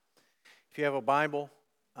If you have a Bible,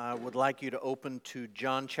 I would like you to open to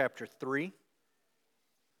John chapter 3.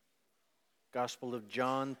 Gospel of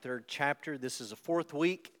John, 3rd chapter. This is the fourth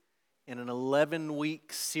week in an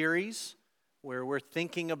 11-week series where we're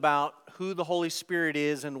thinking about who the Holy Spirit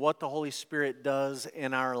is and what the Holy Spirit does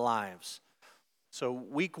in our lives. So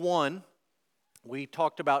week 1, we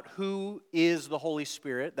talked about who is the Holy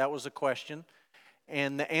Spirit. That was the question.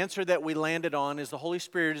 And the answer that we landed on is the Holy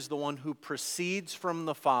Spirit is the one who proceeds from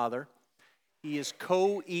the Father. He is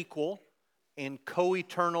co-equal and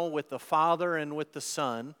co-eternal with the Father and with the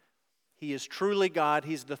Son. He is truly God.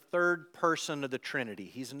 He's the third person of the Trinity.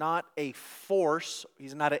 He's not a force.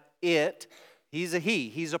 He's not a it. He's a he.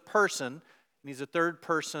 He's a person. And he's the third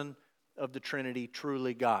person of the Trinity,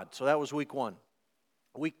 truly God. So that was week 1.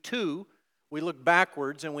 Week 2, we looked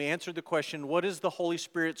backwards and we answered the question, what is the Holy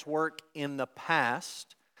Spirit's work in the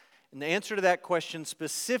past? And the answer to that question,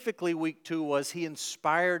 specifically week 2, was He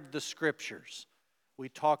inspired the Scriptures. We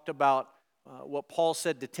talked about what Paul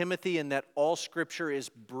said to Timothy, and that all Scripture is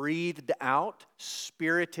breathed out,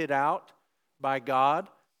 spirited out by God.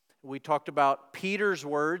 We talked about Peter's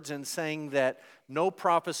words and saying that no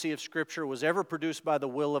prophecy of Scripture was ever produced by the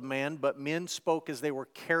will of man, but men spoke as they were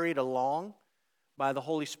carried along by the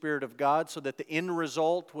Holy Spirit of God, so that the end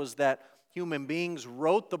result was that human beings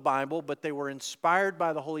wrote the Bible, but they were inspired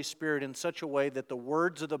by the Holy Spirit in such a way that the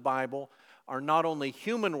words of the Bible are not only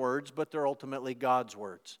human words, but they're ultimately God's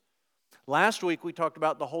words. Last week, we talked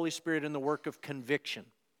about the Holy Spirit and the work of conviction.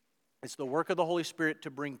 It's the work of the Holy Spirit to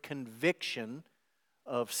bring conviction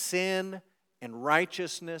of sin and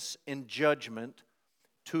righteousness and judgment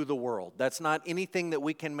to the world. That's not anything that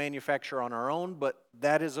we can manufacture on our own, but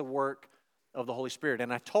that is a work of the Holy Spirit.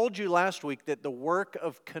 And I told you last week that the work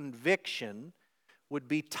of conviction would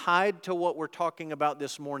be tied to what we're talking about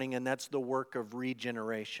this morning, and that's the work of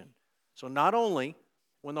regeneration. So not only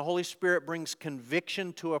when the Holy Spirit brings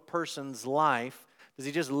conviction to a person's life, does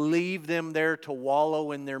He just leave them there to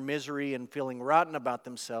wallow in their misery and feeling rotten about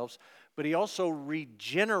themselves, but He also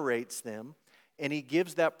regenerates them, and He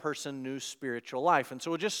gives that person new spiritual life. And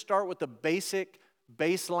so we'll just start with the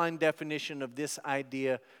baseline definition of this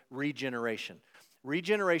idea, regeneration.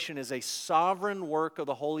 Regeneration is a sovereign work of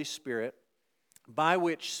the Holy Spirit by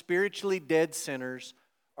which spiritually dead sinners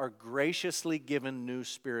are graciously given new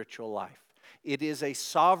spiritual life. It is a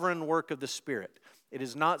sovereign work of the Spirit. It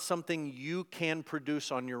is not something you can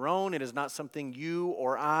produce on your own. It is not something you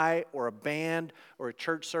or I or a band or a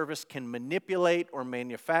church service can manipulate or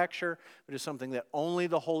manufacture. It is something that only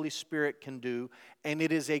the Holy Spirit can do, and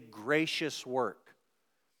it is a gracious work.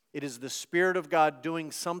 It is the Spirit of God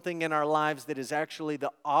doing something in our lives that is actually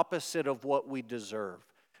the opposite of what we deserve.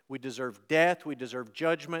 We deserve death, we deserve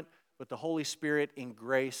judgment, but the Holy Spirit in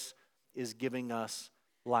grace is giving us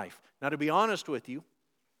life. Now, to be honest with you,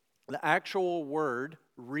 the actual word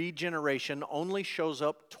regeneration only shows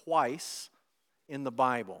up twice in the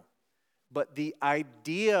Bible. But the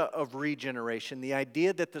idea of regeneration, the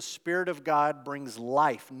idea that the Spirit of God brings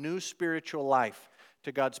life, new spiritual life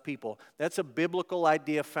to God's people, that's a biblical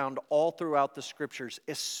idea found all throughout the Scriptures,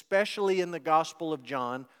 especially in the Gospel of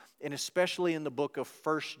John and especially in the book of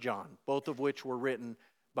 1 John, both of which were written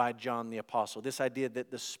by John the Apostle. This idea that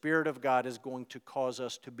the Spirit of God is going to cause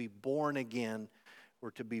us to be born again or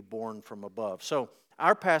to be born from above. So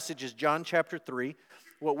our passage is John chapter 3.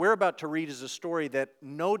 What we're about to read is a story that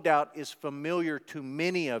no doubt is familiar to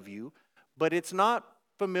many of you, but it's not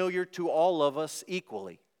familiar to all of us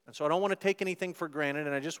equally. And so I don't want to take anything for granted,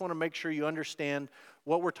 and I just want to make sure you understand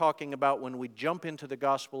what we're talking about when we jump into the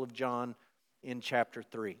Gospel of John in chapter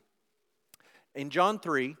 3. In John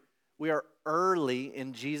 3, we are early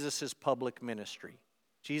in Jesus' public ministry.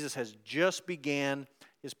 Jesus has just began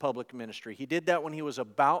His public ministry. He did that when He was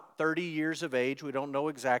about 30 years of age. We don't know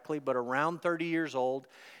exactly, but around 30 years old,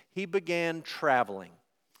 He began traveling,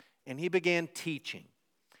 and He began teaching.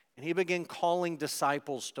 And He began calling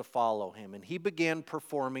disciples to follow Him. And He began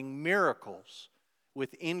performing miracles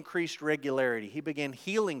with increased regularity. He began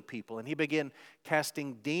healing people, and He began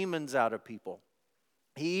casting demons out of people.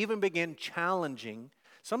 He even began challenging,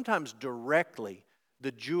 sometimes directly,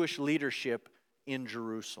 the Jewish leadership in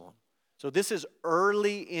Jerusalem. So this is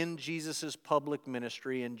early in Jesus' public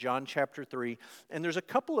ministry in John chapter 3. And there's a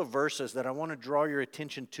couple of verses that I want to draw your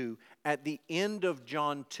attention to at the end of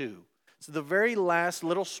John 2. So the very last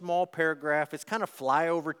little small paragraph, it's kind of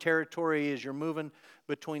flyover territory as you're moving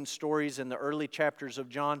between stories in the early chapters of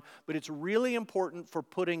John, but it's really important for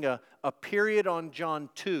putting a period on John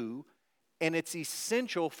 2 and it's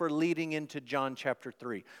essential for leading into John chapter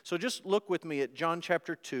 3. So just look with me at John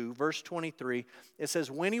chapter 2, verse 23. It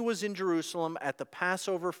says, "When he was in Jerusalem at the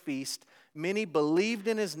Passover feast, many believed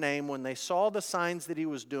in his name when they saw the signs that he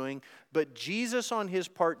was doing. But Jesus on his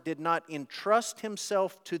part did not entrust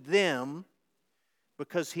himself to them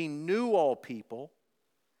because he knew all people,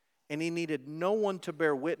 and he needed no one to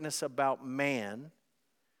bear witness about man,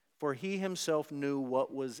 for he himself knew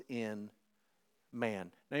what was in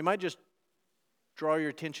man." Now you might just draw your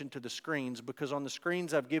attention to the screens, because on the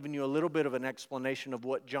screens I've given you a little bit of an explanation of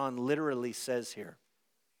what John literally says here.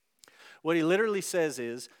 What he literally says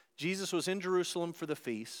is, Jesus was in Jerusalem for the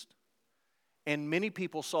feast, and many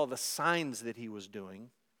people saw the signs that he was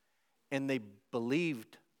doing, and they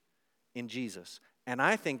believed in Jesus. And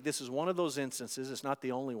I think this is one of those instances, it's not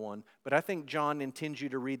the only one, but I think John intends you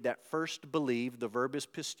to read that first believe, the verb is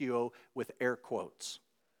pisteuo, with air quotes.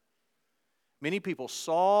 Many people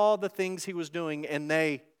saw the things he was doing, and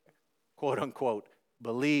they, quote unquote,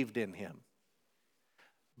 believed in him.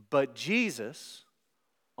 But Jesus,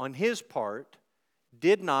 on his part,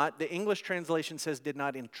 did not, the English translation says did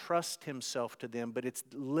not entrust himself to them, but it's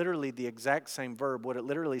literally the exact same verb. What it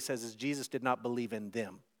literally says is Jesus did not believe in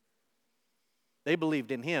them. They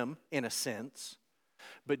believed in him, in a sense,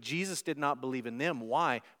 but Jesus did not believe in them.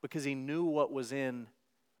 Why? Because he knew what was in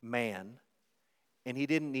man, and he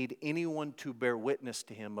didn't need anyone to bear witness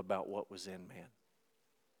to him about what was in man.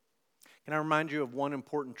 Can I remind you of one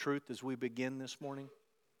important truth as we begin this morning?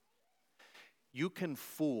 You can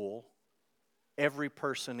fool every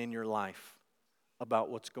person in your life about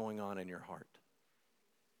what's going on in your heart.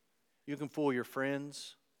 You can fool your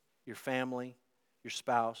friends, your family, your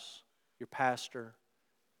spouse, your pastor,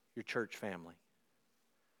 your church family.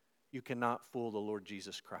 You cannot fool the Lord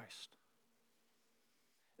Jesus Christ.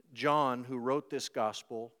 John, who wrote this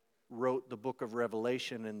gospel, wrote the book of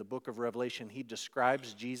Revelation. In the book of Revelation, he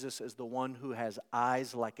describes Jesus as the one who has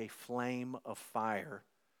eyes like a flame of fire,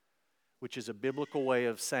 which is a biblical way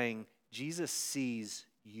of saying Jesus sees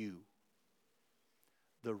you,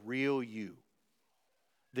 the real you,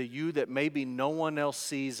 the you that maybe no one else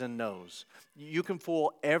sees and knows. You can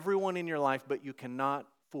fool everyone in your life, but you cannot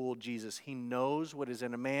fool Jesus. He knows what is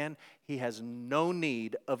in a man. He has no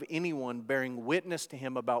need of anyone bearing witness to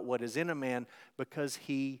him about what is in a man, because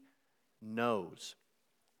he knows.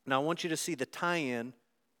 Now I want you to see the tie-in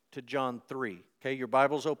to John 3. Okay, your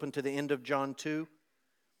Bible's open to the end of John 2.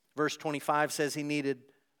 Verse 25 says he needed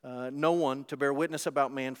no one to bear witness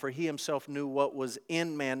about man, for he himself knew what was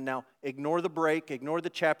in man. Now ignore the break, ignore the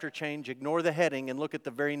chapter change, ignore the heading, and look at the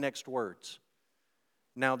very next words.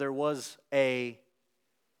 Now there was a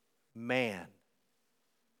man.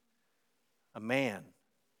 A man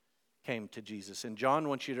came to Jesus. And John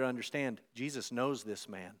wants you to understand, Jesus knows this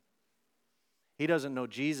man. He doesn't know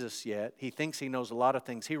Jesus yet. He thinks he knows a lot of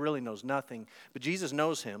things. He really knows nothing. But Jesus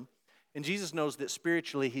knows him. And Jesus knows that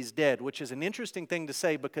spiritually he's dead, which is an interesting thing to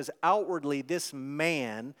say, because outwardly this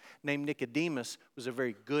man named Nicodemus was a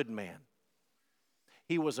very good man.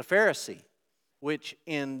 He was a Pharisee, which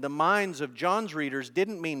in the minds of John's readers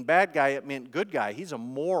didn't mean bad guy, it meant good guy. He's a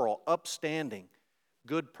moral, upstanding,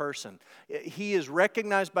 good person. He is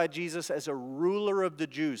recognized by Jesus as a ruler of the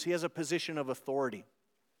Jews. He has a position of authority.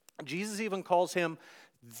 Jesus even calls him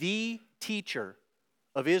the teacher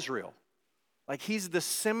of Israel. Like he's the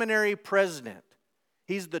seminary president.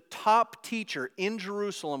 He's the top teacher in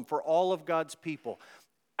Jerusalem for all of God's people.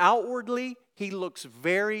 Outwardly, he looks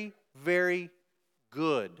very, very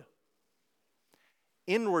good.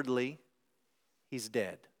 Inwardly, he's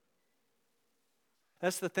dead.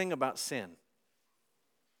 That's the thing about sin.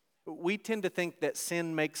 We tend to think that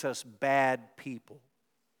sin makes us bad people.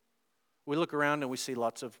 We look around and we see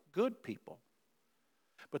lots of good people.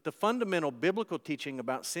 But the fundamental biblical teaching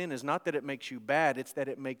about sin is not that it makes you bad, it's that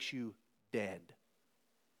it makes you dead.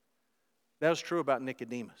 That was true about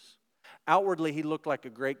Nicodemus. Outwardly, he looked like a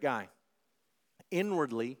great guy.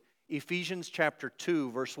 Inwardly, Ephesians chapter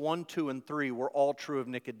 2, verse 1, 2, and 3 were all true of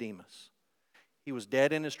Nicodemus. He was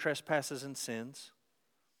dead in his trespasses and sins.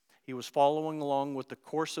 He was following along with the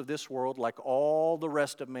course of this world like all the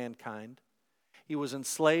rest of mankind. He was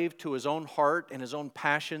enslaved to his own heart and his own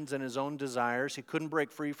passions and his own desires. He couldn't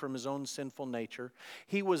break free from his own sinful nature.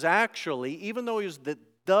 He was actually, even though he was the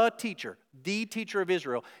teacher of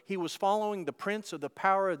Israel, he was following the prince of the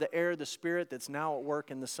power of the air, the spirit that's now at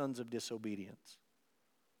work in the sons of disobedience.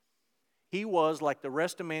 He was, like the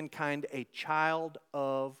rest of mankind, a child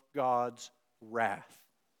of God's wrath.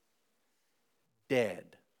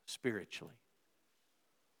 Dead spiritually.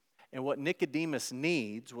 And what Nicodemus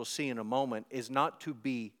needs, we'll see in a moment, is not to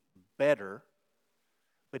be better,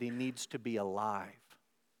 but he needs to be alive.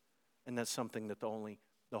 And that's something that only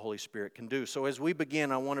the Holy Spirit can do. So as we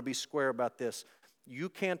begin, I want to be square about this. You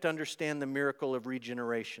can't understand the miracle of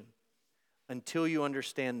regeneration until you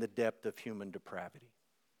understand the depth of human depravity.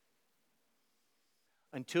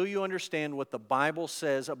 Until you understand what the Bible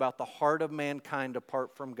says about the heart of mankind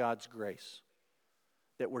apart from God's grace.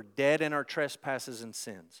 That we're dead in our trespasses and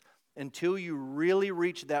sins. Until you really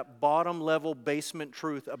reach that bottom level basement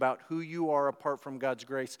truth about who you are apart from God's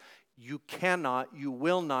grace, you cannot, you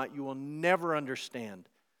will not, you will never understand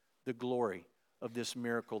the glory of this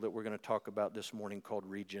miracle that we're going to talk about this morning called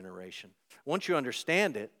regeneration. Once you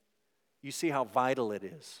understand it, you see how vital it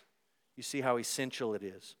is. You see how essential it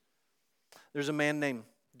is. There's a man named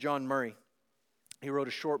John Murray. He wrote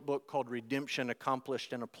a short book called Redemption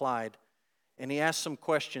Accomplished and Applied. And he asked some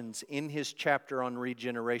questions in his chapter on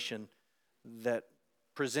regeneration that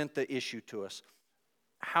present the issue to us.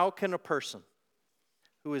 How can a person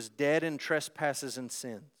who is dead in trespasses and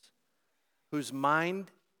sins, whose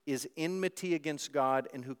mind is enmity against God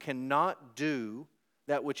and who cannot do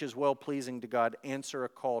that which is well-pleasing to God, answer a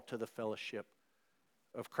call to the fellowship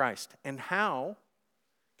of Christ? And how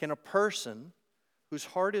can a person whose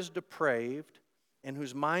heart is depraved and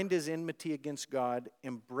whose mind is enmity against God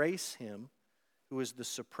embrace Him who is the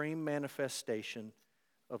supreme manifestation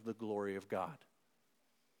of the glory of God?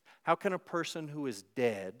 How can a person who is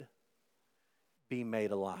dead be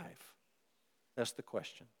made alive? That's the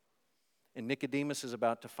question. And Nicodemus is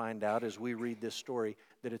about to find out as we read this story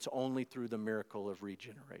that it's only through the miracle of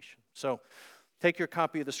regeneration. So take your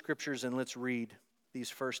copy of the scriptures and let's read these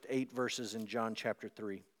first 8 verses in John chapter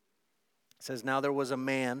 3. It says, "Now there was a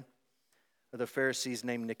man of the Pharisees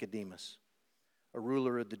named Nicodemus, a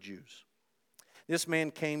ruler of the Jews. This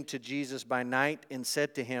man came to Jesus by night and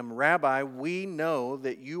said to him, 'Rabbi, we know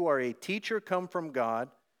that you are a teacher come from God,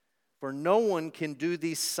 for no one can do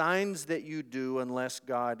these signs that you do unless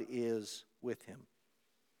God is with him.'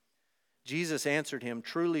 Jesus answered him,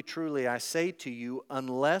 'Truly, truly, I say to you,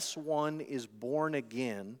 unless one is born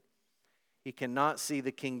again, he cannot see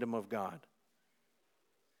the kingdom of God.'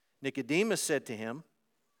 Nicodemus said to him,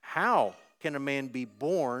 'How can a man be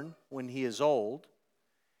born when he is old?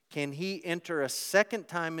 Can he enter a second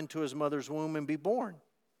time into his mother's womb and be born?'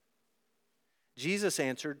 Jesus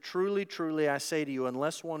answered, 'Truly, truly, I say to you,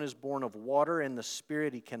 unless one is born of water and the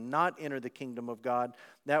Spirit, he cannot enter the kingdom of God.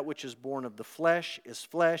 That which is born of the flesh is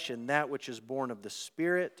flesh, and that which is born of the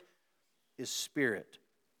Spirit is spirit.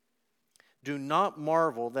 Do not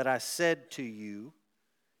marvel that I said to you,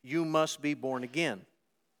 you must be born again.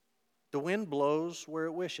 The wind blows where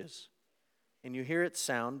it wishes, and you hear its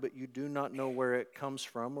sound, but you do not know where it comes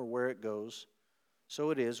from or where it goes. So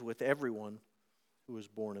it is with everyone who is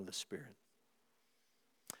born of the Spirit.'"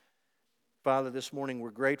 Father, this morning we're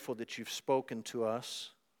grateful that you've spoken to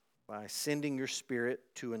us by sending your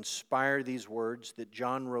Spirit to inspire these words that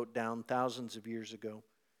John wrote down thousands of years ago.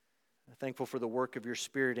 I'm thankful for the work of your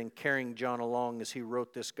Spirit in carrying John along as he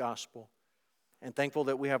wrote this gospel. And thankful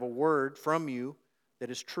that we have a word from you that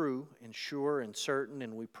is true and sure and certain.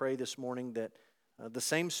 And we pray this morning that the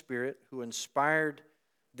same Spirit who inspired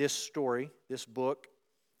this story, this book,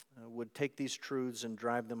 would take these truths and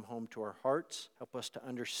drive them home to our hearts. Help us to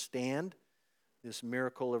understand this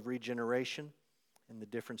miracle of regeneration and the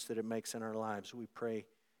difference that it makes in our lives. We pray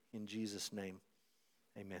in Jesus' name.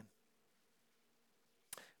 Amen.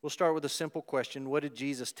 We'll start with a simple question. What did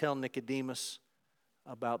Jesus tell Nicodemus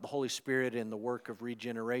about the Holy Spirit and the work of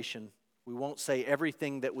regeneration? We won't say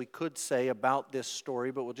everything that we could say about this story,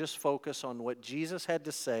 but we'll just focus on what Jesus had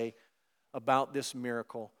to say about this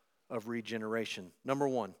miracle of regeneration. Number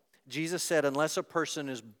one, Jesus said, unless a person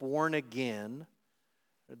is born again,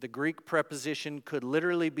 the Greek preposition could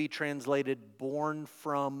literally be translated born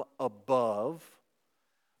from above.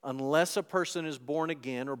 Unless a person is born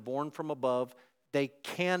again or born from above, they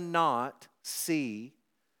cannot see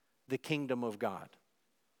the kingdom of God.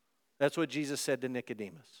 That's what Jesus said to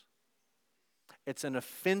Nicodemus. It's an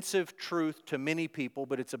offensive truth to many people,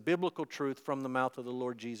 but it's a biblical truth from the mouth of the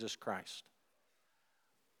Lord Jesus Christ.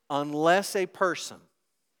 Unless a person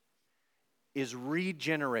is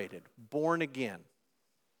regenerated, born again,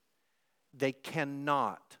 they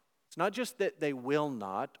cannot. It's not just that they will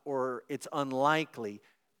not or it's unlikely,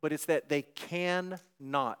 but it's that they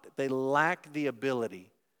cannot. They lack the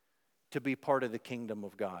ability to be part of the kingdom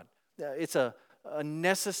of God. It's a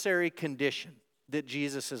necessary condition that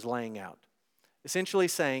Jesus is laying out. Essentially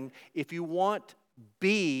saying, if you want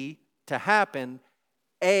B to happen,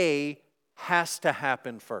 A has to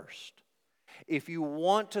happen first. If you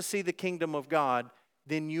want to see the kingdom of God,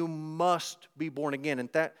 then you must be born again.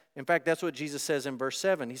 In fact, that's what Jesus says in verse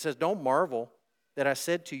 7. He says, don't marvel that I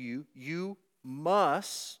said to you, you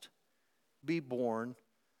must be born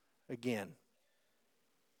again.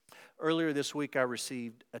 Earlier this week, I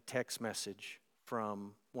received a text message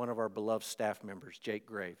from one of our beloved staff members, Jake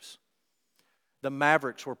Graves. The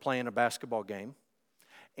Mavericks were playing a basketball game,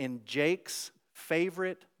 and Jake's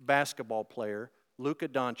favorite basketball player, Luka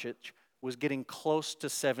Doncic, was getting close to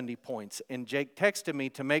 70 points. And Jake texted me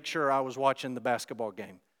to make sure I was watching the basketball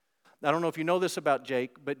game. I don't know if you know this about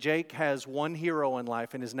Jake, but Jake has one hero in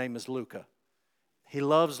life, and his name is Luka. He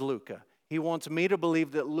loves Luka. He wants me to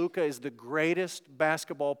believe that Luka is the greatest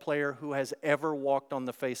basketball player who has ever walked on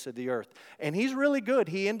the face of the earth. And he's really good.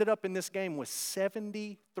 He ended up in this game with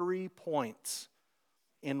 73 points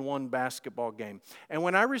in one basketball game. And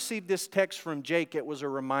when I received this text from Jake, it was a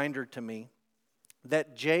reminder to me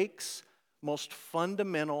that Jake's most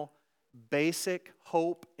fundamental, basic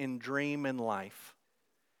hope and dream in life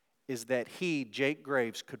is that he, Jake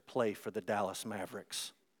Graves, could play for the Dallas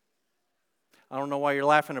Mavericks. I don't know why you're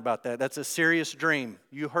laughing about that. That's a serious dream.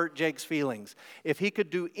 You hurt Jake's feelings. If he could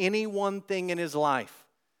do any one thing in his life,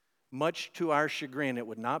 much to our chagrin, it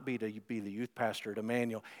would not be to be the youth pastor at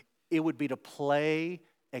Emmanuel. It would be to play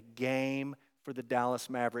a game for the Dallas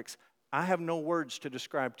Mavericks. I have no words to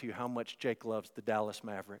describe to you how much Jake loves the Dallas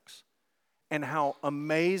Mavericks and how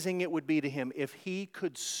amazing it would be to him if he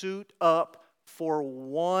could suit up for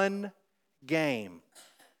one game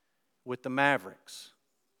with the Mavericks.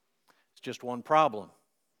 Just one problem.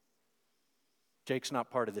 Jake's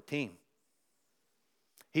not part of the team.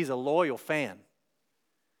 He's a loyal fan,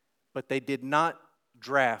 but they did not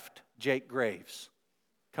draft Jake Graves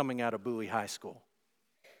coming out of Bowie High School.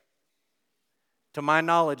 To my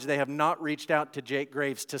knowledge, they have not reached out to Jake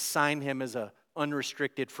Graves to sign him as an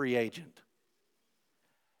unrestricted free agent.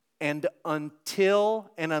 And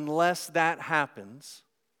until and unless that happens,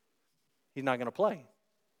 he's not going to play.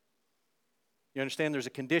 You understand there's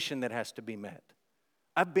a condition that has to be met.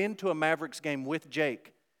 I've been to a Mavericks game with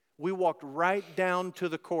Jake. We walked right down to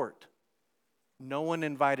the court. No one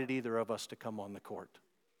invited either of us to come on the court.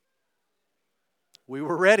 We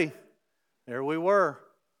were ready. There we were.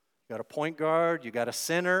 You got a point guard, you got a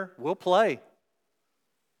center, we'll play.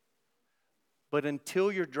 But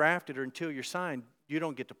until you're drafted or until you're signed, you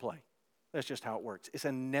don't get to play. That's just how it works. It's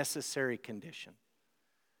a necessary condition.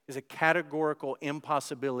 Is a categorical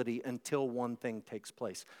impossibility until one thing takes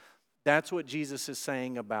place. That's what Jesus is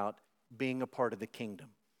saying about being a part of the kingdom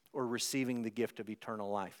or receiving the gift of eternal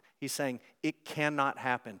life. He's saying it cannot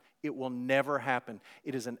happen. It will never happen.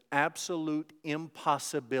 It is an absolute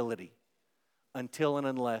impossibility until and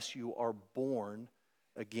unless you are born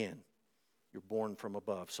again. You're born from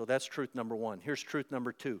above. So that's truth number one. Here's truth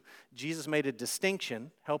number two. Jesus made a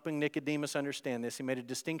distinction, helping Nicodemus understand this. He made a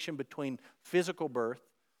distinction between physical birth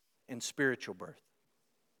and spiritual birth.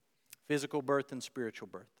 Physical birth and spiritual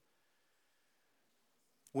birth.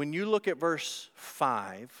 When you look at verse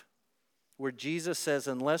 5, where Jesus says,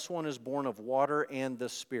 unless one is born of water and the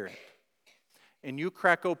Spirit, and you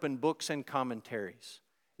crack open books and commentaries,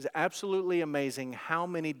 it's absolutely amazing how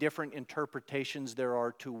many different interpretations there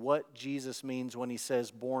are to what Jesus means when he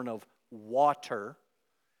says born of water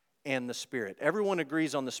and the Spirit. Everyone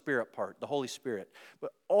agrees on the Spirit part, the Holy Spirit.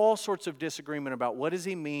 But all sorts of disagreement about what does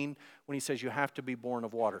he mean when he says you have to be born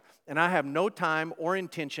of water. And I have no time or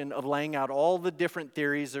intention of laying out all the different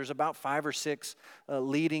theories. There's about 5 or 6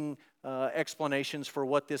 leading explanations for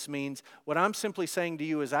what this means. What I'm simply saying to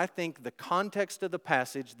you is I think the context of the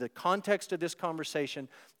passage, the context of this conversation,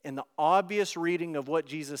 and the obvious reading of what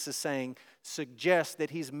Jesus is saying suggests that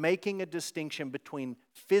he's making a distinction between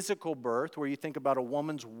physical birth, where you think about a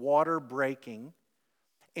woman's water breaking,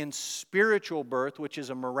 and spiritual birth, which is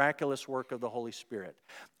a miraculous work of the Holy Spirit.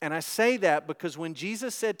 And I say that because when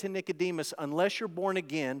Jesus said to Nicodemus, unless you're born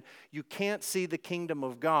again, you can't see the kingdom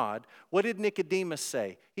of God, what did Nicodemus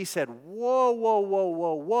say? He said, whoa, whoa, whoa,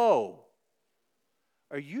 whoa, whoa.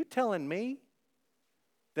 Are you telling me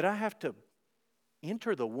that I have to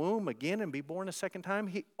enter the womb again and be born a second time?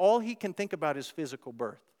 All he can think about is physical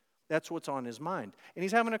birth. That's what's on his mind. And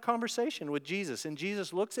he's having a conversation with Jesus. And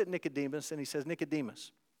Jesus looks at Nicodemus and he says,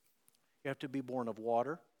 Nicodemus, you have to be born of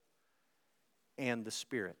water and the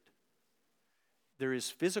Spirit. There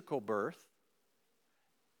is physical birth,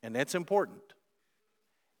 and that's important.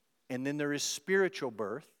 And then there is spiritual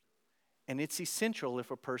birth, and it's essential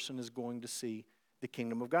if a person is going to see the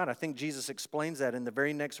kingdom of God. I think Jesus explains that in the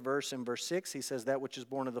very next verse, in verse 6. He says, that which is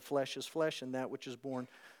born of the flesh is flesh, and that which is born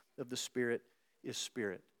of the Spirit is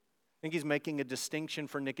spirit. I think he's making a distinction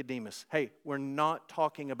for Nicodemus. Hey, we're not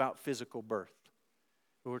talking about physical birth.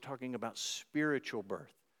 But we're talking about spiritual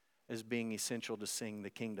birth as being essential to seeing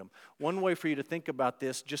the kingdom. One way for you to think about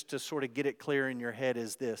this, just to sort of get it clear in your head,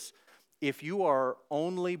 is this. if you are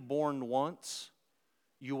only born once,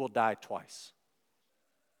 you will die twice.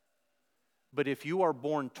 But if you are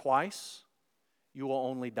born twice, you will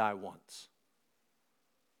only die once.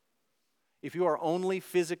 If you are only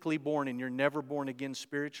physically born and you're never born again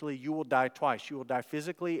spiritually, you will die twice. You will die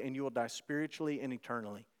physically and you will die spiritually and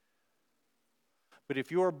eternally. But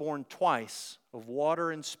if you are born twice of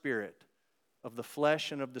water and spirit, of the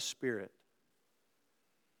flesh and of the spirit,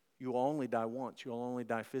 you will only die once. You will only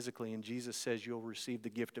die physically. And Jesus says you'll receive the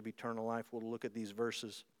gift of eternal life. We'll look at these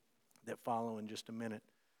verses that follow in just a minute.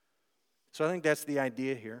 So I think that's the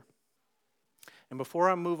idea here. And before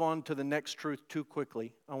I move on to the next truth too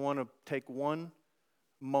quickly, I want to take one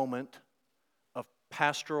moment of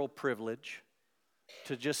pastoral privilege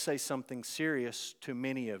to just say something serious to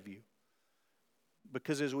many of you.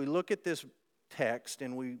 Because as we look at this text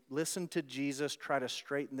and we listen to Jesus try to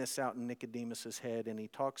straighten this out in Nicodemus' head, and he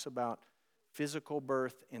talks about physical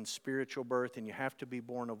birth and spiritual birth, and you have to be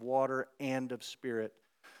born of water and of spirit.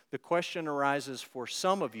 The question arises for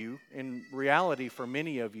some of you, in reality for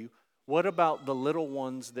many of you, what about the little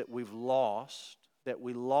ones that we lost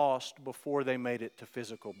before they made it to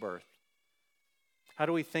physical birth? How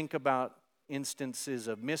do we think about instances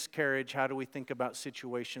of miscarriage? How do we think about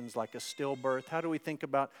situations like a stillbirth? How do we think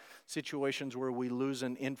about situations where we lose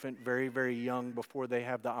an infant very, very young before they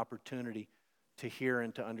have the opportunity to hear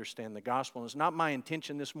and to understand the gospel? And it's not my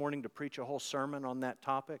intention this morning to preach a whole sermon on that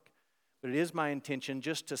topic, but it is my intention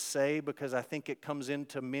just to say, because I think it comes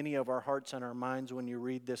into many of our hearts and our minds when you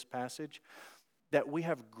read this passage, that we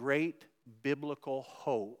have great biblical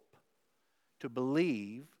hope to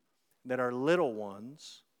believe that our little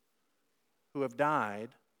ones who have died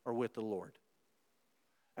are with the Lord.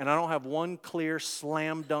 And I don't have one clear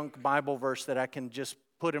slam dunk Bible verse that I can just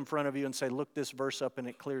put in front of you and say, look this verse up, and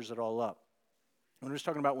it clears it all up. I'm just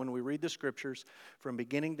talking about when we read the scriptures from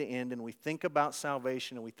beginning to end and we think about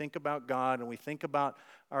salvation and we think about God and we think about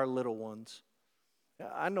our little ones.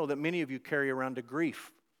 I know that many of you carry around a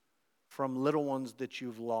grief from little ones that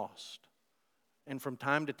you've lost. And from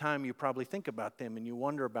time to time, you probably think about them and you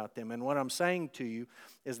wonder about them. And what I'm saying to you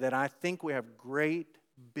is that I think we have great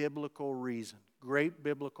biblical reason, great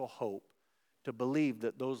biblical hope to believe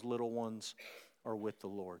that those little ones are with the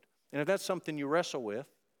Lord. And if that's something you wrestle with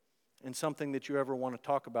and something that you ever want to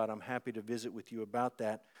talk about, I'm happy to visit with you about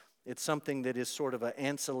that. It's something that is sort of an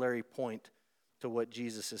ancillary point to what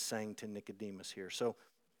Jesus is saying to Nicodemus here. So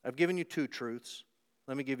I've given you two truths.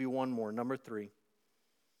 Let me give you one more, number 3.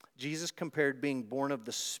 Jesus compared being born of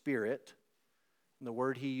the Spirit, and the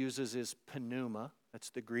word he uses is pneuma, that's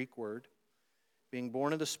the Greek word. Being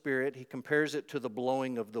born of the Spirit, he compares it to the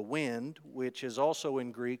blowing of the wind, which is also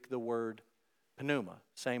in Greek the word pneuma,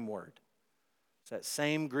 same word. It's that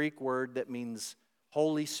same Greek word that means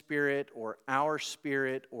Holy Spirit or our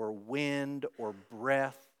spirit or wind or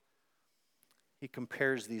breath. He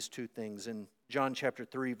compares these two things in John chapter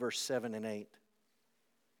 3, verse 7 and 8.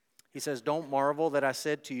 He says, "Don't marvel that I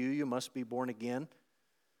said to you, you must be born again.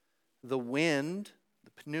 The wind,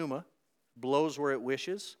 the pneuma, blows where it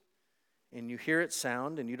wishes, and you hear its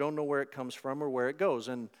sound, and you don't know where it comes from or where it goes."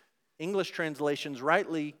 And English translations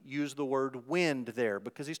rightly use the word wind there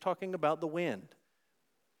because he's talking about the wind.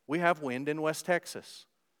 We have wind in West Texas.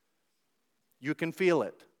 You can feel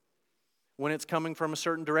it. When it's coming from a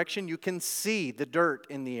certain direction, you can see the dirt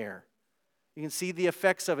in the air. You can see the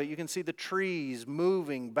effects of it. You can see the trees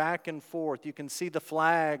moving back and forth. You can see the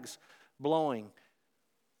flags blowing.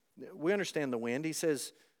 We understand the wind. He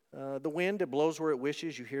says, the wind, it blows where it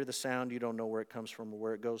wishes. You hear the sound. You don't know where it comes from or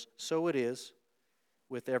where it goes. So it is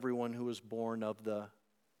with everyone who is born of the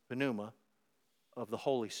pneuma, of the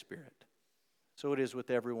Holy Spirit. So it is with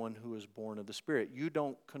everyone who is born of the Spirit. You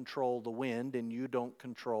don't control the wind, and you don't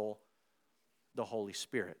control the Holy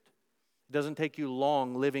Spirit. It doesn't take you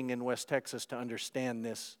long living in West Texas to understand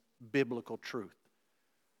this biblical truth,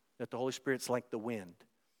 that the Holy Spirit's like the wind.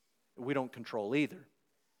 We don't control either.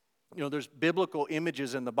 You know, there's biblical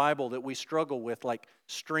images in the Bible that we struggle with, like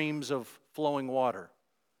streams of flowing water.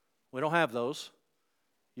 We don't have those.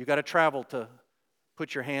 You got to travel to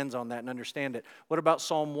put your hands on that and understand it. What about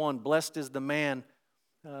Psalm 1? Blessed is the man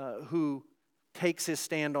who takes his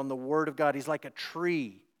stand on the Word of God. He's like a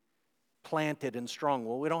tree planted and strong.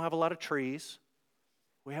 Well, we don't have a lot of trees.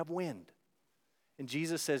 We have wind. And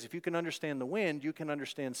Jesus says if you can understand the wind, you can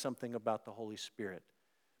understand something about the Holy Spirit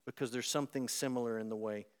because there's something similar in the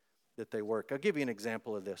way that they work. I'll give you an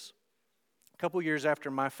example of this. A couple years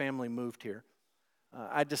after my family moved here,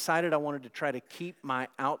 I decided I wanted to try to keep my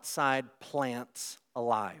outside plants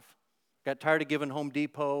alive. Got tired of giving Home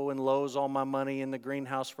Depot and Lowe's all my money in the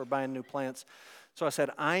greenhouse for buying new plants. So I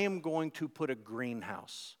said, I am going to put a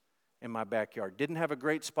greenhouse. in my backyard. Didn't have a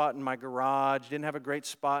great spot in my garage, didn't have a great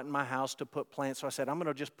spot in my house to put plants. So I said, I'm going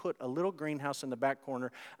to just put a little greenhouse in the back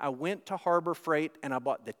corner. I went to Harbor Freight and I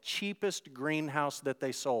bought the cheapest greenhouse that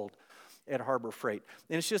they sold at Harbor Freight.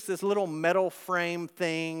 And it's just this little metal frame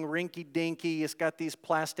thing, rinky-dinky. It's got these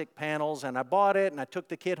plastic panels, and I bought it, and I took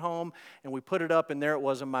the kid home, and we put it up, and there it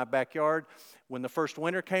was in my backyard. When the first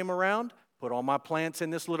winter came around, put all my plants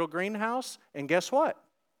in this little greenhouse, and guess what?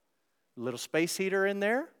 Little space heater in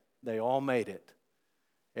there, they all made it.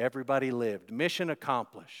 Everybody lived. Mission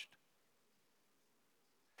accomplished.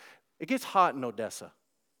 It gets hot in Odessa,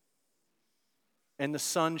 and the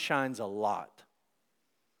sun shines a lot.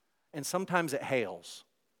 And sometimes it hails.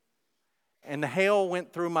 And the hail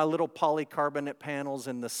went through my little polycarbonate panels,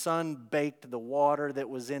 and the sun baked the water that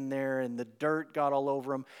was in there, and the dirt got all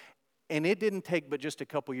over them. And it didn't take but just a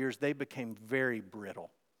couple years. They became very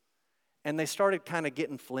brittle. And they started kind of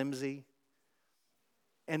getting flimsy.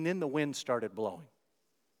 And then the wind started blowing.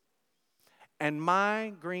 And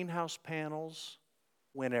my greenhouse panels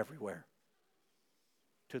went everywhere.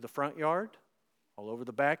 To the front yard, all over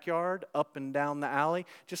the backyard, up and down the alley,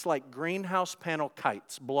 just like greenhouse panel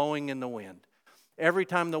kites blowing in the wind. Every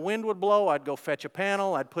time the wind would blow, I'd go fetch a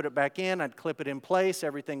panel, I'd put it back in, I'd clip it in place,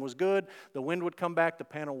 everything was good. The wind would come back, the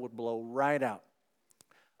panel would blow right out.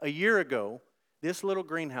 A year ago, this little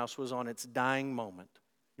greenhouse was on its dying moment.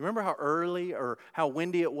 You remember how early or how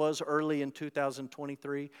windy it was early in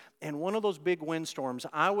 2023? And one of those big windstorms,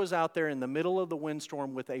 I was out there in the middle of the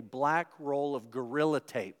windstorm with a black roll of Gorilla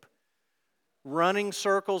Tape, running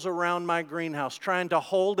circles around my greenhouse, trying to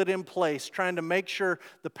hold it in place, trying to make sure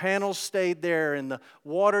the panels stayed there and the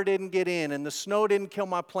water didn't get in and the snow didn't kill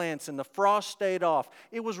my plants and the frost stayed off.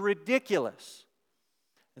 It was ridiculous.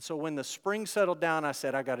 And so when the spring settled down, I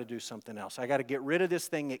said, I got to do something else. I got to get rid of this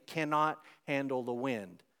thing. It cannot handle the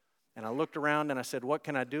wind. And I looked around and I said, what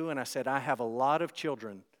can I do? And I said, I have a lot of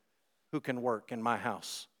children who can work in my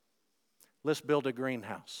house. Let's build a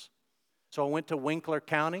greenhouse. So I went to Winkler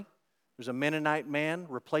County. There's a Mennonite man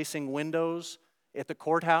replacing windows at the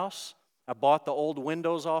courthouse. I bought the old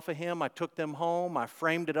windows off of him. I took them home. I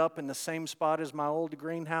framed it up in the same spot as my old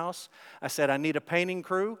greenhouse. I said, I need a painting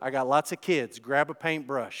crew. I got lots of kids. Grab a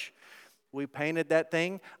paintbrush. We painted that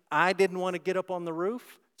thing. I didn't want to get up on the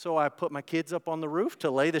roof, so I put my kids up on the roof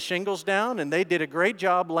to lay the shingles down, and they did a great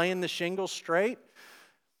job laying the shingles straight.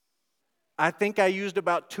 I think I used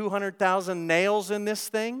about 200,000 nails in this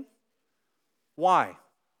thing. Why?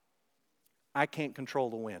 I can't control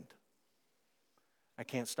the wind. I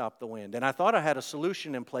can't stop the wind. And I thought I had a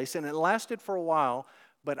solution in place, and it lasted for a while,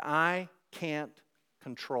 but I can't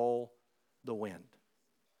control the wind.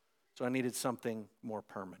 So I needed something more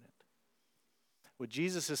permanent. What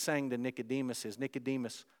Jesus is saying to Nicodemus is,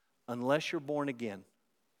 Nicodemus, unless you're born again,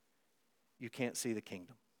 you can't see the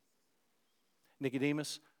kingdom.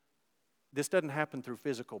 Nicodemus, this doesn't happen through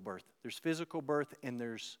physical birth. There's physical birth and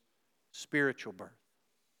there's spiritual birth.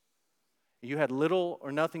 You had little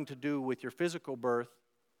or nothing to do with your physical birth.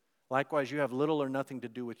 Likewise, you have little or nothing to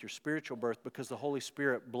do with your spiritual birth because the Holy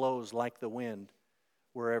Spirit blows like the wind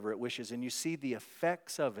wherever it wishes. And you see the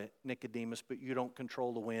effects of it, Nicodemus, but you don't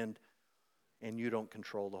control the wind and you don't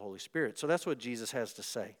control the Holy Spirit. So that's what Jesus has to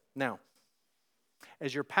say. Now,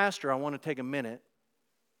 as your pastor, I want to take a minute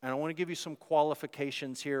and I want to give you some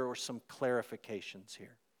qualifications here or some clarifications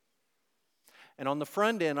here. And on the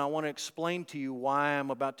front end, I want to explain to you why I'm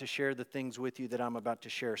about to share the things with you that I'm about to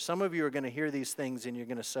share. Some of you are going to hear these things and you're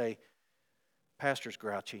going to say, Pastor's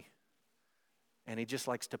grouchy. And he just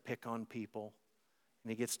likes to pick on people. And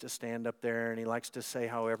he gets to stand up there and he likes to say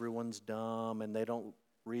how everyone's dumb and they don't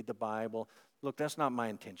read the Bible. Look, that's not my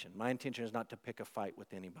intention. My intention is not to pick a fight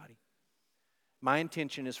with anybody. My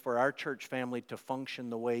intention is for our church family to function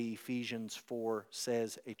the way Ephesians 4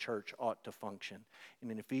 says a church ought to function. And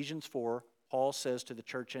in Ephesians 4, Paul says to the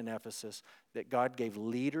church in Ephesus that God gave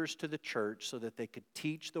leaders to the church so that they could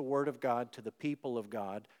teach the Word of God to the people of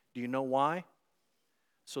God. Do you know why?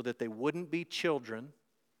 So that they wouldn't be children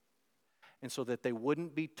and so that they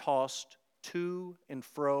wouldn't be tossed to and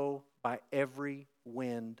fro by every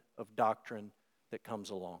wind of doctrine that comes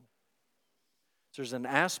along. So there's an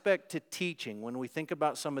aspect to teaching when we think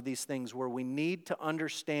about some of these things where we need to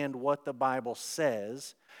understand what the Bible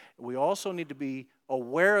says. We also need to be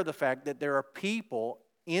aware of the fact that there are people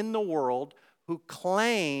in the world who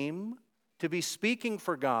claim to be speaking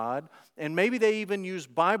for God, and maybe they even use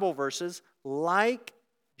Bible verses like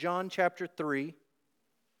John chapter 3,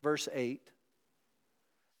 verse 8,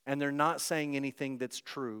 and they're not saying anything that's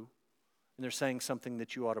true, and they're saying something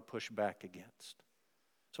that you ought to push back against.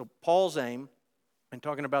 So Paul's aim, and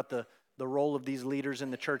talking about the the role of these leaders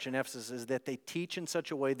in the church in Ephesus is that they teach in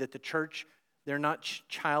such a way that the church, they're not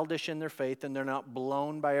childish in their faith and they're not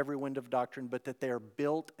blown by every wind of doctrine, but that they are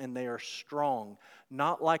built and they are strong,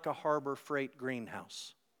 not like a Harbor Freight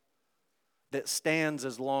greenhouse that stands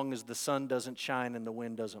as long as the sun doesn't shine and the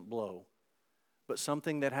wind doesn't blow, but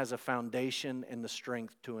something that has a foundation and the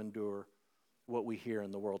strength to endure what we hear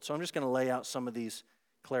in the world. So I'm just going to lay out some of these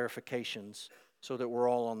clarifications so that we're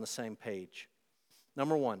all on the same page.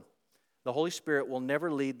 Number one, the Holy Spirit will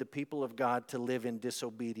never lead the people of God to live in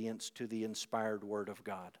disobedience to the inspired Word of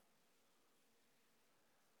God.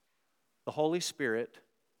 The Holy Spirit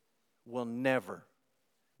will never,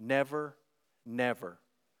 never, never,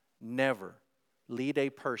 never lead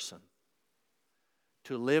a person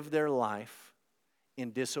to live their life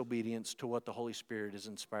in disobedience to what the Holy Spirit is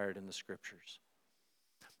inspired in the Scriptures.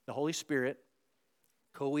 The Holy Spirit,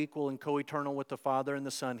 co-equal and co-eternal with the Father and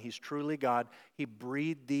the Son, He's truly God. He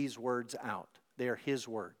breathed these words out. They are His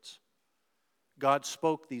words. God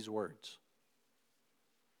spoke these words.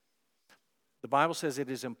 The Bible says it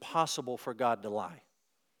is impossible for God to lie.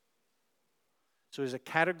 So there's a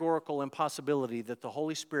categorical impossibility that the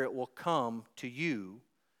Holy Spirit will come to you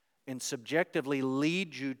and subjectively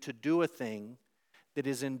lead you to do a thing that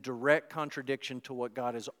is in direct contradiction to what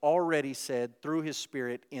God has already said through His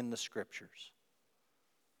Spirit in the Scriptures.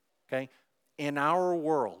 Okay? In our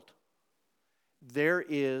world, there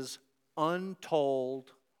is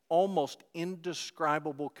untold, almost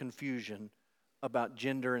indescribable confusion about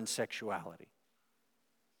gender and sexuality.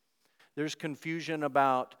 There's confusion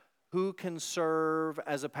about who can serve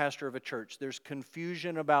as a pastor of a church. There's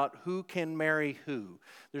confusion about who can marry who.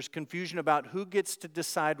 There's confusion about who gets to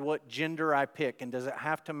decide what gender I pick and does it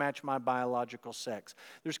have to match my biological sex.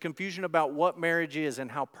 There's confusion about what marriage is and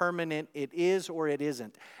how permanent it is or it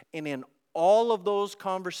isn't. And in all of those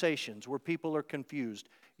conversations where people are confused,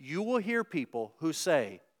 you will hear people who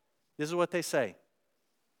say, this is what they say,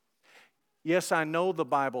 yes, I know the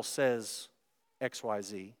Bible says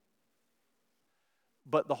XYZ,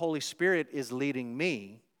 but the Holy Spirit is leading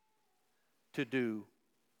me to do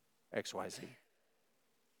XYZ.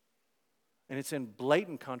 And it's in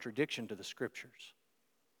blatant contradiction to the Scriptures.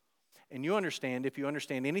 And you understand, if you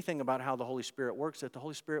understand anything about how the Holy Spirit works, that the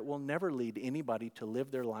Holy Spirit will never lead anybody to live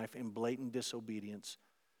their life in blatant disobedience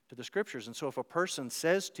to the Scriptures. And so if a person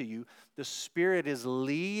says to you, the Spirit is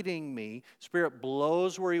leading me, Spirit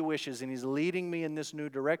blows where He wishes, and He's leading me in this new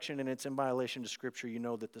direction, and it's in violation to Scripture, you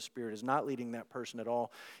know that the Spirit is not leading that person at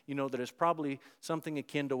all. You know that it's probably something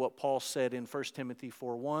akin to what Paul said in 1 Timothy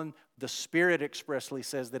 4:1. The Spirit expressly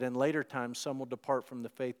says that in later times some will depart from the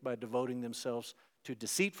faith by devoting themselves to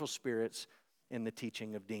deceitful spirits and the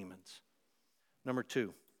teaching of demons. Number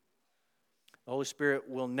two, the Holy Spirit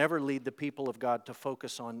will never lead the people of God to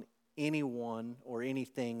focus on anyone or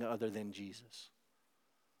anything other than Jesus.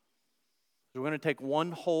 So we're going to take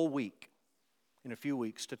one whole week, in a few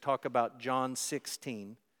weeks, to talk about John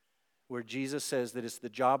 16, where Jesus says that it's the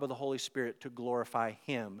job of the Holy Spirit to glorify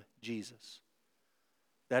Him, Jesus.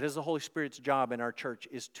 That is the Holy Spirit's job in our church,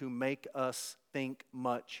 is to make us think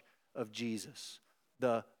much of Jesus.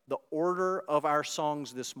 The order of our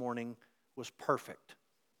songs this morning was perfect.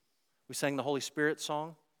 We sang the Holy Spirit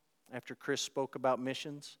song after Chris spoke about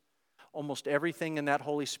missions. Almost everything in that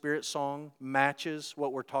Holy Spirit song matches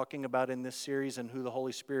what we're talking about in this series and who the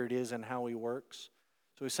Holy Spirit is and how He works.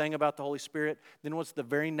 So we sang about the Holy Spirit. Then what's the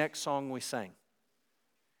very next song we sang?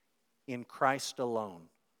 In Christ alone.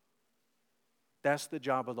 That's the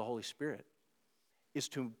job of the Holy Spirit, is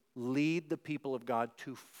to lead the people of God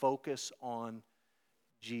to focus on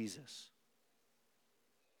Jesus.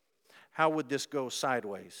 How would this go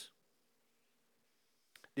sideways?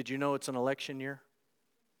 Did you know it's an election year?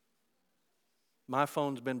 My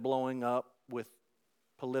phone's been blowing up with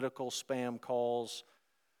political spam calls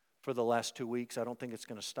for the last 2 weeks. I don't think it's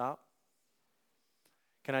going to stop.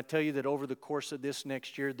 Can I tell you that over the course of this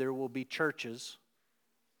next year, there will be churches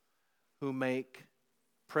who make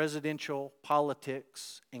presidential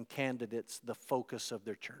politics and candidates the focus of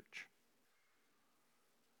their church?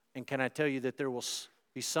 And can I tell you that there will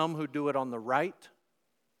be some who do it on the right,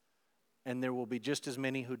 and there will be just as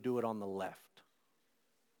many who do it on the left.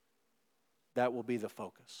 That will be the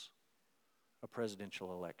focus of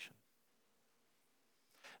presidential election.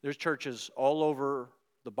 There's churches all over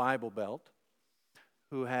the Bible Belt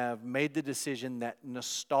who have made the decision that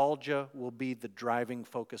nostalgia will be the driving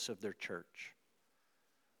focus of their church.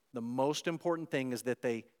 The most important thing is that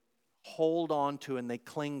they hold on to and they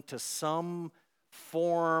cling to some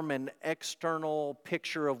form and external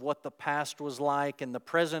picture of what the past was like, and the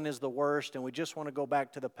present is the worst, and we just want to go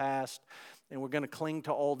back to the past, and we're going to cling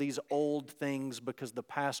to all these old things because the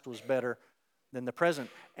past was better than the present.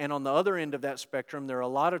 And on the other end of that spectrum, there are a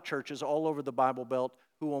lot of churches all over the Bible Belt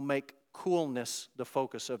who will make coolness the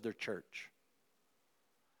focus of their church.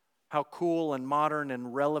 How cool and modern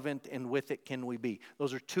and relevant and with it can we be?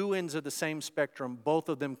 Those are two ends of the same spectrum. Both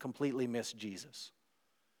of them completely miss Jesus.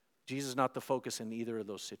 Jesus is not the focus in either of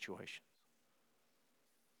those situations.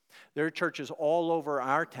 There are churches all over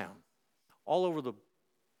our town, all over the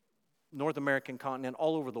North American continent,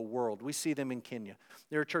 all over the world. We see them in Kenya.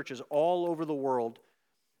 There are churches all over the world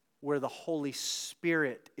where the Holy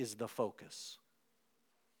Spirit is the focus,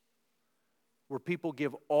 where people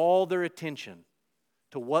give all their attention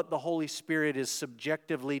to what the Holy Spirit is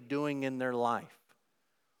subjectively doing in their life.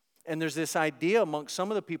 And there's this idea amongst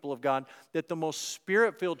some of the people of God that the most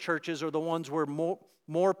Spirit-filled churches are the ones where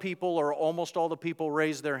more people or almost all the people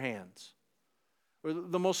raise their hands. Or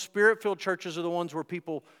the most Spirit-filled churches are the ones where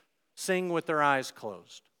people sing with their eyes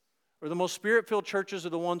closed. Or the most Spirit-filled churches are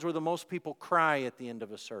the ones where the most people cry at the end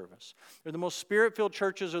of a service. Or the most Spirit-filled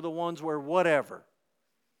churches are the ones where whatever.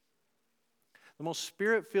 The most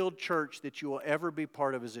Spirit-filled church that you will ever be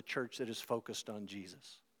part of is a church that is focused on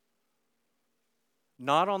Jesus.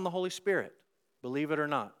 Not on the Holy Spirit, believe it or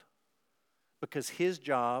not. Because His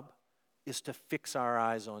job is to fix our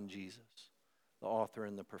eyes on Jesus, the author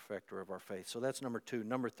and the perfecter of our faith. So that's number 2.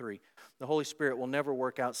 Number 3, the Holy Spirit will never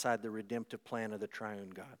work outside the redemptive plan of the triune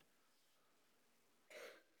God.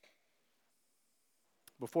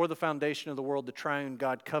 Before the foundation of the world, the triune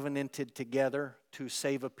God covenanted together to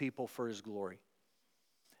save a people for His glory.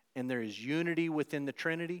 And there is unity within the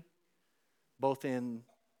Trinity, both in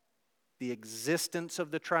the existence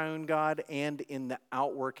of the triune God and in the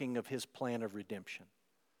outworking of His plan of redemption.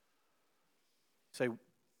 Say,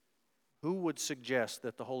 who would suggest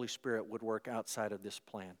that the Holy Spirit would work outside of this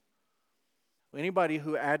plan? Anybody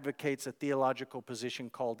who advocates a theological position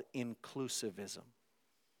called inclusivism.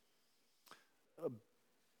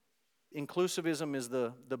 Inclusivism is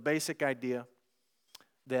the basic idea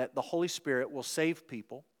that the Holy Spirit will save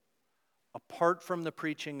people apart from the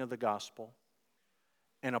preaching of the gospel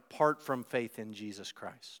and apart from faith in Jesus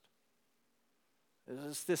Christ.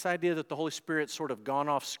 It's this idea that the Holy Spirit's sort of gone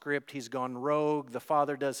off script. He's gone rogue. The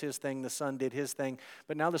Father does His thing. The Son did His thing.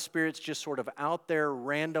 But now the Spirit's just sort of out there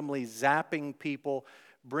randomly zapping people,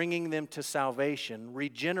 bringing them to salvation,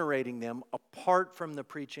 regenerating them apart from the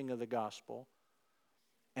preaching of the gospel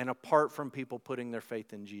and apart from people putting their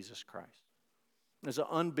faith in Jesus Christ. It's an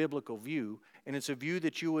unbiblical view, and it's a view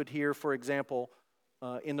that you would hear, for example,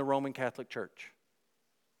 in the Roman Catholic Church.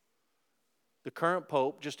 The current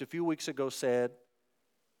Pope just a few weeks ago said,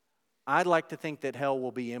 I'd like to think that hell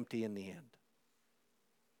will be empty in the end,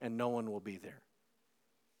 and no one will be there.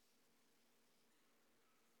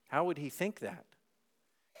 How would he think that?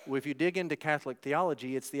 Well, if you dig into Catholic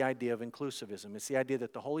theology, it's the idea of inclusivism. It's the idea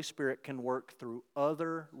that the Holy Spirit can work through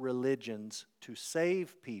other religions to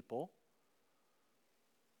save people,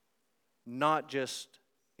 not just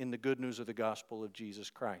in the good news of the gospel of Jesus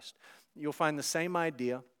Christ. You'll find the same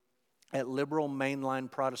idea at liberal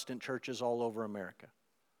mainline Protestant churches all over America,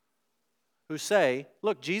 who say,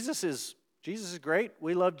 look, Jesus is great.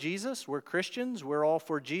 We love Jesus. We're Christians. We're all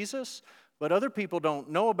for Jesus. But other people don't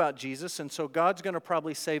know about Jesus, and so God's going to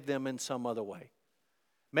probably save them in some other way.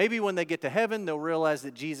 Maybe when they get to heaven, they'll realize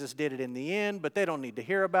that Jesus did it in the end, but they don't need to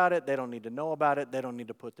hear about it. They don't need to know about it. They don't need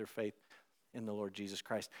to put their faith in the Lord Jesus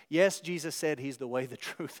Christ. Yes, Jesus said He's the way, the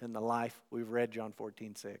truth, and the life. We've read John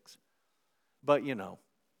 14:6. But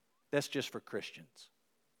that's just for Christians.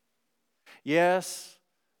 Yes,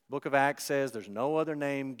 Book of Acts says there's no other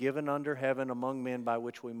name given under heaven among men by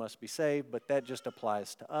which we must be saved, but that just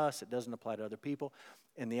applies to us. It doesn't apply to other people.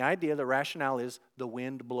 And the idea, the rationale is the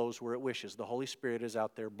wind blows where it wishes. The Holy Spirit is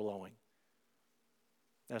out there blowing.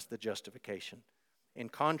 That's the justification. In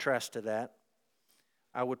contrast to that,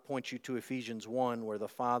 I would point you to Ephesians 1, where the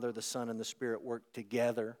Father, the Son, and the Spirit work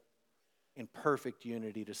together in perfect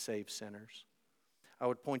unity to save sinners. I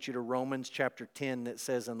would point you to Romans chapter 10 that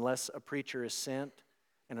says, unless a preacher is sent,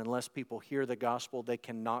 and unless people hear the gospel, they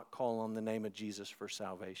cannot call on the name of Jesus for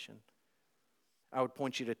salvation. I would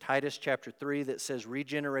point you to Titus chapter 3 that says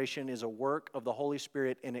regeneration is a work of the Holy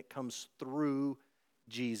Spirit and it comes through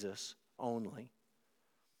Jesus only.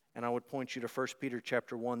 And I would point you to 1 Peter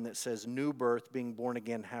chapter 1 that says new birth, being born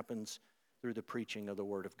again, happens through the preaching of the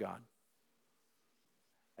Word of God.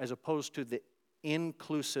 As opposed to the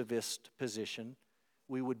inclusivist position,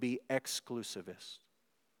 we would be exclusivist.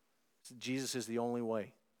 Jesus is the only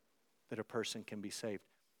way that a person can be saved.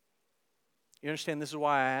 You understand, this is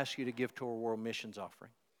why I ask you to give to our world missions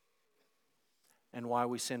offering and why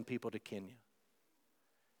we send people to Kenya.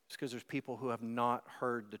 It's because there's people who have not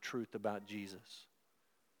heard the truth about Jesus.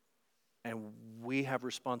 And we have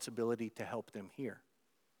responsibility to help them hear.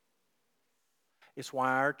 It's why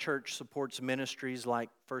our church supports ministries like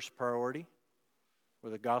First Priority,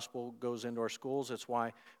 where the gospel goes into our schools. It's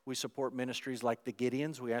why we support ministries like the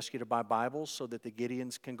Gideons. We ask you to buy Bibles so that the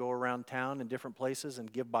Gideons can go around town in different places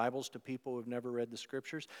and give Bibles to people who have never read the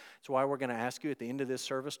Scriptures. It's why we're going to ask you at the end of this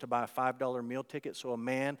service to buy a $5 meal ticket so a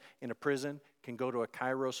man in a prison can go to a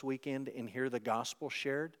Kairos weekend and hear the gospel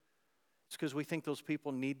shared. It's because we think those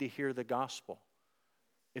people need to hear the gospel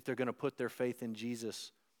if they're going to put their faith in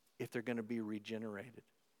Jesus, if they're going to be regenerated.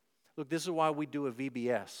 Look, this is why we do a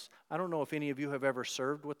VBS. I don't know if any of you have ever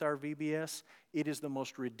served with our VBS. It is the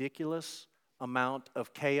most ridiculous amount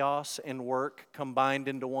of chaos and work combined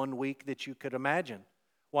into 1 week that you could imagine.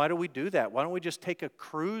 Why do we do that? Why don't we just take a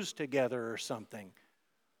cruise together or something?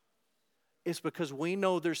 It's because we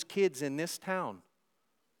know there's kids in this town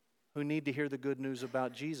who need to hear the good news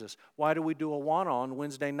about Jesus. Why do we do a one-on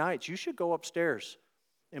Wednesday nights? You should go upstairs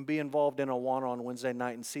and be involved in a one-on Wednesday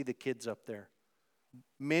night and see the kids up there.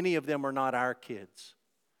 Many of them are not our kids.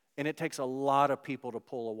 And it takes a lot of people to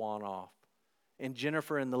pull a one off. And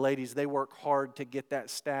Jennifer and the ladies, they work hard to get that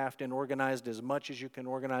staffed and organized as much as you can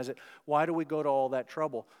organize it. Why do we go to all that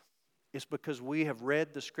trouble? It's because we have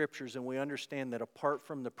read the Scriptures and we understand that apart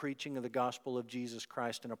from the preaching of the gospel of Jesus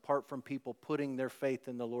Christ and apart from people putting their faith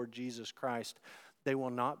in the Lord Jesus Christ, they will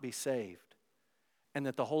not be saved. And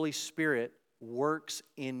that the Holy Spirit works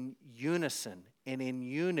in unison and in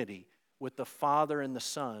unity with the Father and the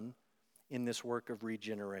Son in this work of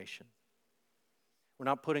regeneration. We're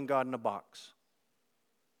not putting God in a box.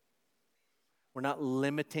 We're not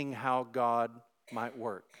limiting how God might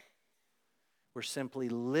work. We're simply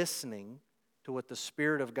listening to what the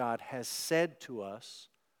Spirit of God has said to us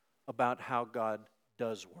about how God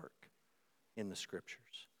does work in the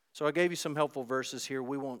Scriptures. So I gave you some helpful verses here.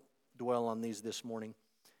 We won't dwell on these this morning.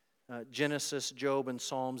 Genesis, Job, and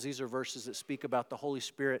Psalms, these are verses that speak about the Holy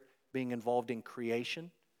Spirit being involved in creation,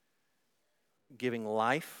 giving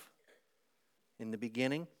life in the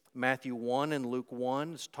beginning. Matthew 1 and Luke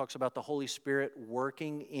 1 talks about the Holy Spirit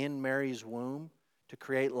working in Mary's womb to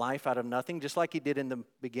create life out of nothing, just like He did in the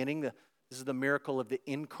beginning. This is the miracle of the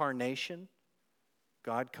incarnation,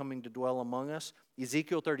 God coming to dwell among us.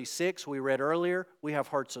 Ezekiel 36, we read earlier, we have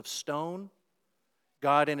hearts of stone.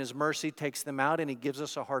 God in His mercy takes them out and He gives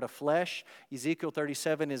us a heart of flesh. Ezekiel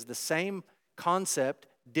 37 is the same concept,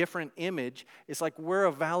 different image. It's like we're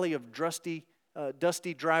a valley of dusty,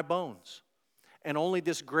 dry bones. And only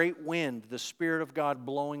this great wind, the Spirit of God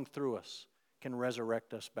blowing through us, can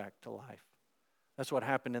resurrect us back to life. That's what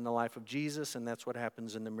happened in the life of Jesus, and that's what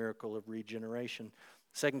happens in the miracle of regeneration.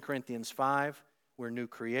 2 Corinthians 5, we're new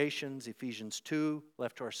creations. Ephesians 2,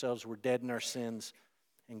 left to ourselves, we're dead in our sins,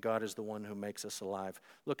 and God is the one who makes us alive.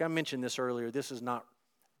 Look, I mentioned this earlier. This is not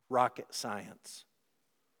rocket science.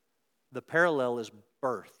 The parallel is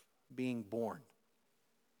birth, being born.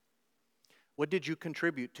 What did you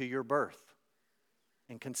contribute to your birth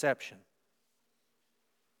and conception?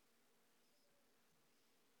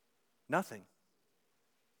 Nothing.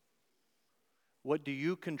 What do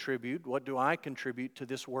you contribute? What do I contribute to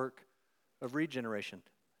this work of regeneration?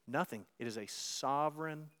 Nothing. It is a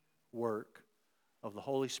sovereign work of the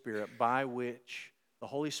Holy Spirit by which the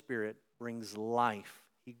Holy Spirit brings life.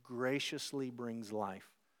 He graciously brings life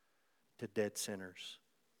to dead sinners.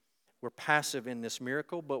 We're passive in this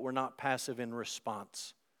miracle, but we're not passive in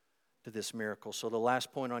response to this miracle. So the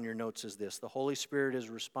last point on your notes is this: the Holy Spirit is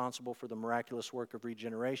responsible for the miraculous work of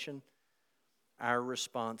regeneration. Our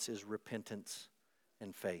response is repentance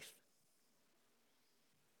and faith.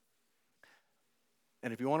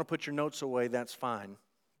 And if you want to put your notes away, that's fine.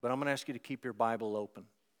 But I'm going to ask you to keep your Bible open,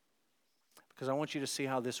 because I want you to see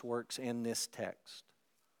how this works in this text.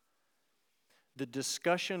 The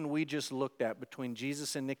discussion we just looked at between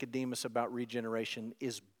Jesus and Nicodemus about regeneration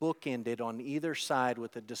is bookended on either side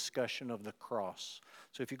with a discussion of the cross.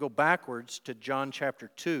 So if you go backwards to John chapter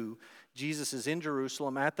 2, Jesus is in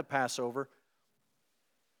Jerusalem at the Passover.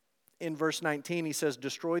 In verse 19, He says,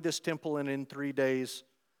 "Destroy this temple, and in 3 days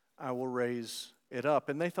I will raise it up."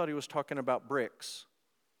 And they thought He was talking about bricks,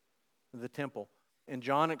 the temple. And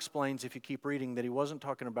John explains, if you keep reading, that He wasn't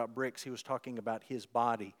talking about bricks. He was talking about His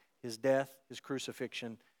body, His death, His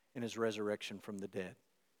crucifixion, and His resurrection from the dead.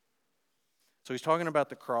 So He's talking about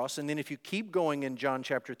the cross. And then if you keep going in John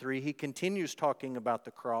chapter 3, He continues talking about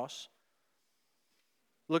the cross.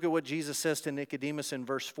 Look at what Jesus says to Nicodemus in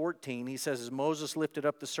verse 14. He says, "As Moses lifted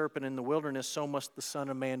up the serpent in the wilderness, so must the Son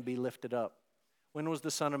of Man be lifted up." When was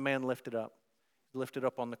the Son of Man lifted up? Lifted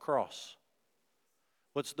up on the cross.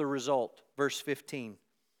 What's the result? Verse 15.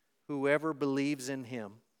 Whoever believes in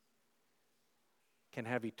him can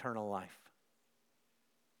have eternal life.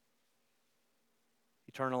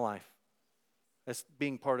 Eternal life. That's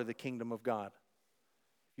being part of the kingdom of God.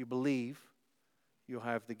 If you believe, you'll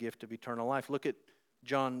have the gift of eternal life. Look at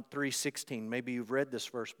John 3:16. Maybe you've read this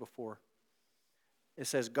verse before. It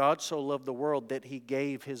says, God so loved the world that he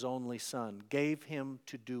gave his only Son. Gave him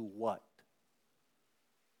to do what?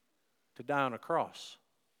 To die on a cross.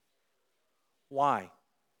 Why?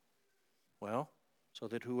 Well, so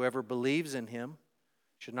that whoever believes in him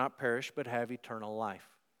should not perish but have eternal life.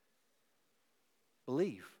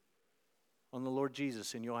 Believe on the Lord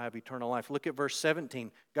Jesus and you'll have eternal life. Look at verse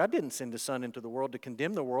 17. God didn't send his Son into the world to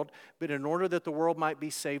condemn the world, but in order that the world might be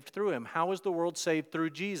saved through him. How is the world saved?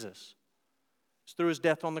 Through Jesus. It's through his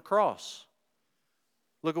death on the cross.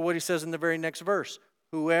 Look at what he says in the very next verse.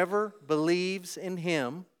 Whoever believes in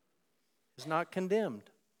him is not condemned.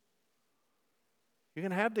 You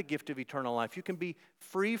can have the gift of eternal life. You can be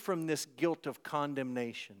free from this guilt of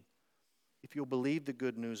condemnation if you'll believe the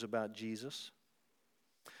good news about Jesus.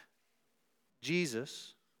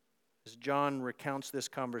 Jesus, as John recounts this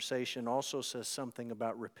conversation, also says something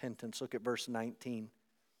about repentance. Look at verse 19.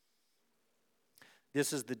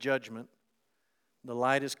 This is the judgment. The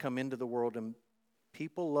light has come into the world, and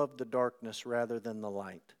people loved the darkness rather than the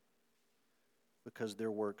light because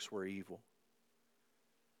their works were evil.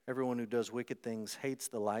 Everyone who does wicked things hates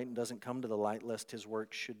the light and doesn't come to the light lest his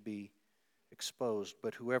works should be exposed.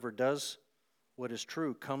 But whoever does what is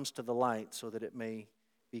true comes to the light so that it may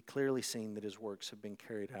be clearly seen that his works have been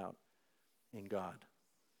carried out in God.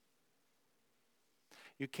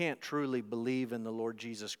 You can't truly believe in the Lord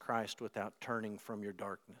Jesus Christ without turning from your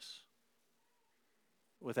darkness,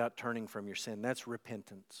 without turning from your sin. That's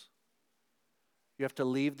repentance. You have to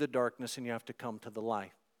leave the darkness and you have to come to the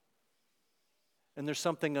light. And there's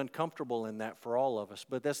something uncomfortable in that for all of us,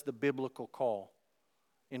 but that's the biblical call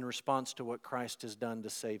in response to what Christ has done to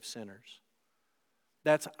save sinners.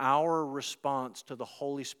 That's our response to the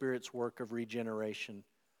Holy Spirit's work of regeneration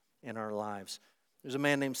in our lives. There's a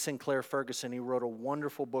man named Sinclair Ferguson. He wrote a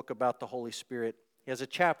wonderful book about the Holy Spirit. He has a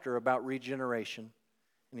chapter about regeneration,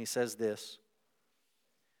 and he says this: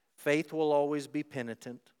 faith will always be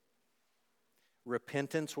penitent.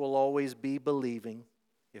 Repentance will always be believing,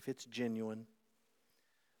 if it's genuine.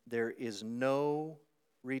 There is no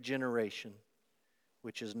regeneration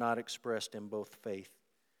which is not expressed in both faith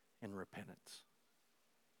and repentance.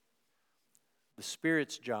 The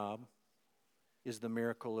Spirit's job is the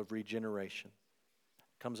miracle of regeneration.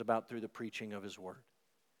 It comes about through the preaching of His Word.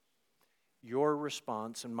 Your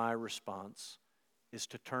response and my response is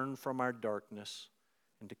to turn from our darkness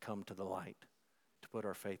and to come to the light, to put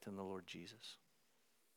our faith in the Lord Jesus.